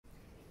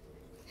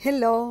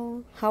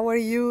Hello, how are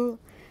you?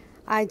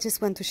 I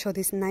just want to show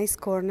this nice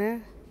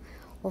corner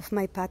of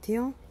my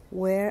patio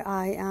where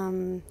I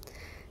am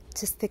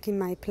just taking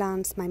my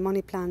plants, my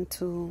money plant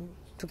to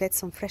get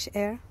some fresh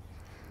air.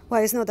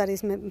 Well, it's not that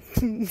it's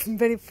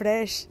very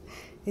fresh,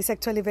 it's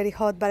actually very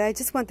hot, but I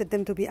just wanted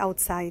them to be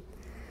outside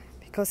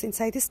because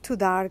inside is too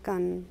dark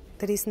and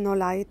there is no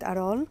light at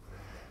all.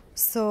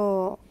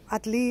 So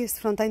at least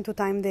from time to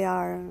time they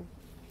are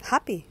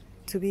happy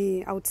to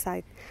be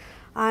outside.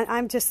 And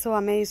I'm just so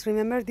amazed.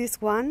 Remember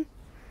this one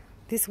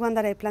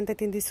that I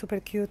planted in this super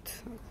cute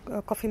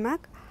coffee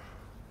mug?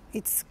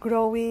 It's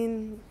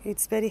growing,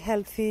 it's very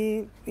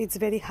healthy, it's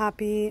very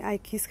happy. I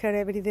kiss her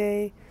every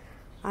day.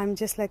 I'm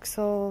just like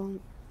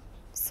so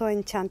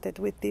enchanted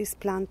with this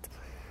plant.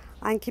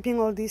 I'm keeping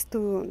all this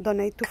to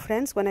donate to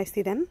friends when I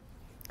see them.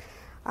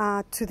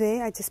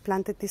 Today I just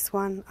planted this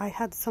one. I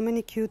had so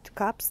many cute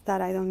cups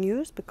that I don't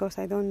use because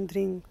I don't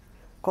drink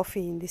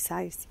coffee in this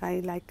size.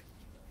 I like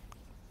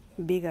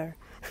bigger.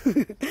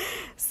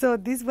 So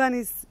this one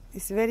is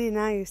very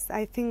nice.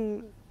 I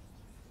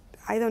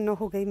don't know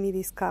who gave me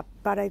this cup,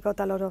 but I got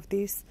a lot of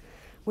these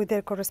with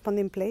their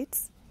corresponding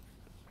plates.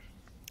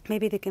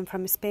 Maybe they came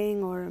from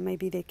Spain or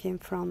maybe they came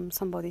from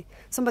somebody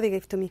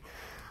gave to me.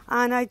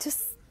 And I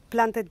just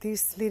planted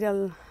this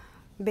little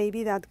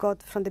baby that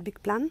got from the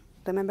big plant.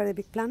 Remember the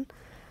big plant?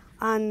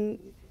 And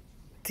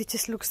they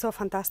just look so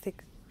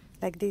fantastic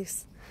like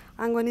this.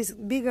 And when it's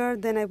bigger,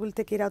 then I will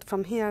take it out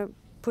from here,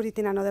 put it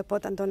in another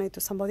pot and donate to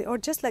somebody, or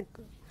just like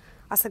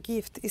as a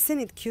gift. Isn't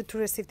it cute to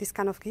receive this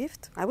kind of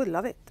gift? I would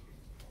love it.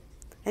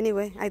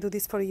 Anyway, I do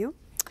this for you.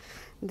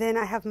 Then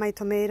I have my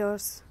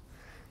tomatoes.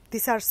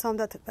 These are some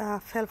that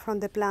fell from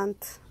the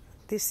plant.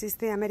 This is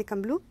the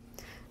American Blue,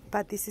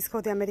 but this is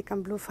called the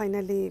American Blue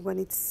finally when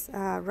it's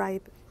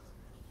ripe.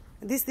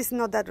 This is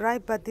not that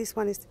ripe, but this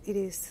one it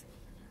is.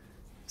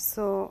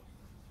 So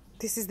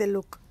this is the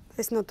look.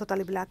 It's not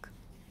totally black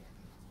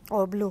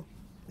or blue.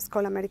 It's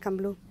called American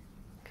Blue.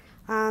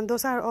 And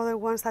those are other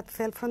ones that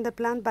fell from the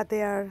plant, but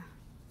they are,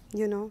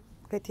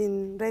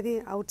 getting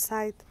ready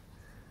outside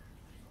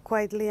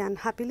quietly and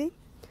happily.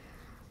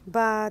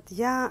 But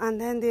yeah,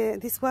 and then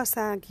this was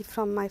a gift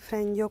from my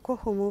friend Yoko,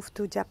 who moved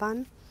to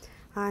Japan,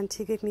 and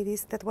she gave me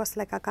this. That was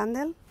like a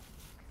candle.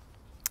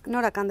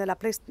 Not a candle, a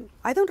place.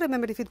 I don't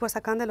remember if it was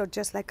a candle or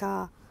just like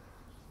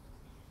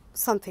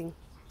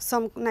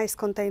some nice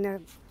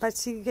container. But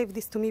she gave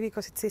this to me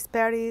because it says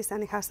Paris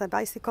and it has a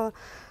bicycle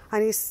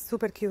and it's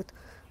super cute.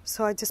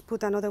 So I just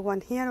put another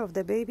one here of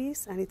the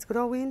babies and it's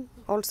growing,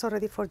 also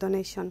ready for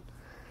donation.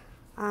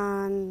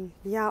 And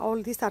yeah,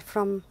 all these are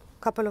from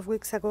a couple of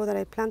weeks ago that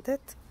I planted.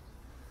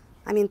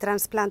 I mean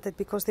transplanted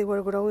because they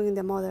were growing in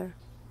the mother.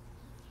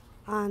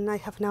 And I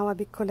have now a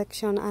big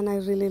collection and I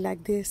really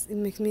like this. It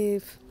makes me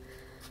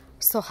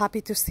so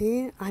happy to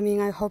see. I mean,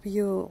 I hope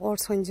you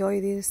also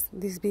enjoy this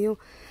view.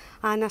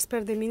 And as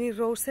per the mini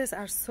roses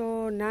are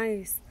so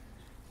nice.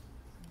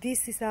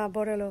 This is a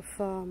bottle of,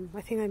 I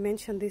think I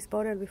mentioned this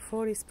bottle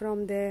before. It's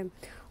from the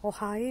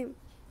Ohio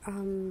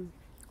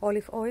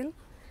olive oil.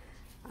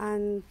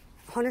 And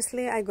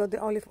honestly, I got the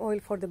olive oil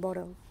for the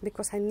bottle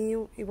because I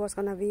knew it was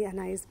going to be a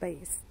nice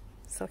base.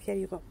 So here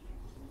you go.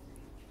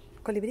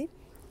 Colibri.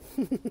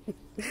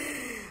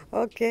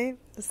 Okay,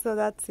 so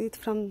that's it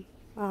from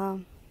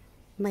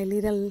my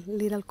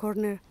little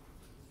corner.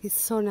 It's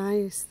so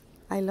nice.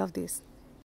 I love this.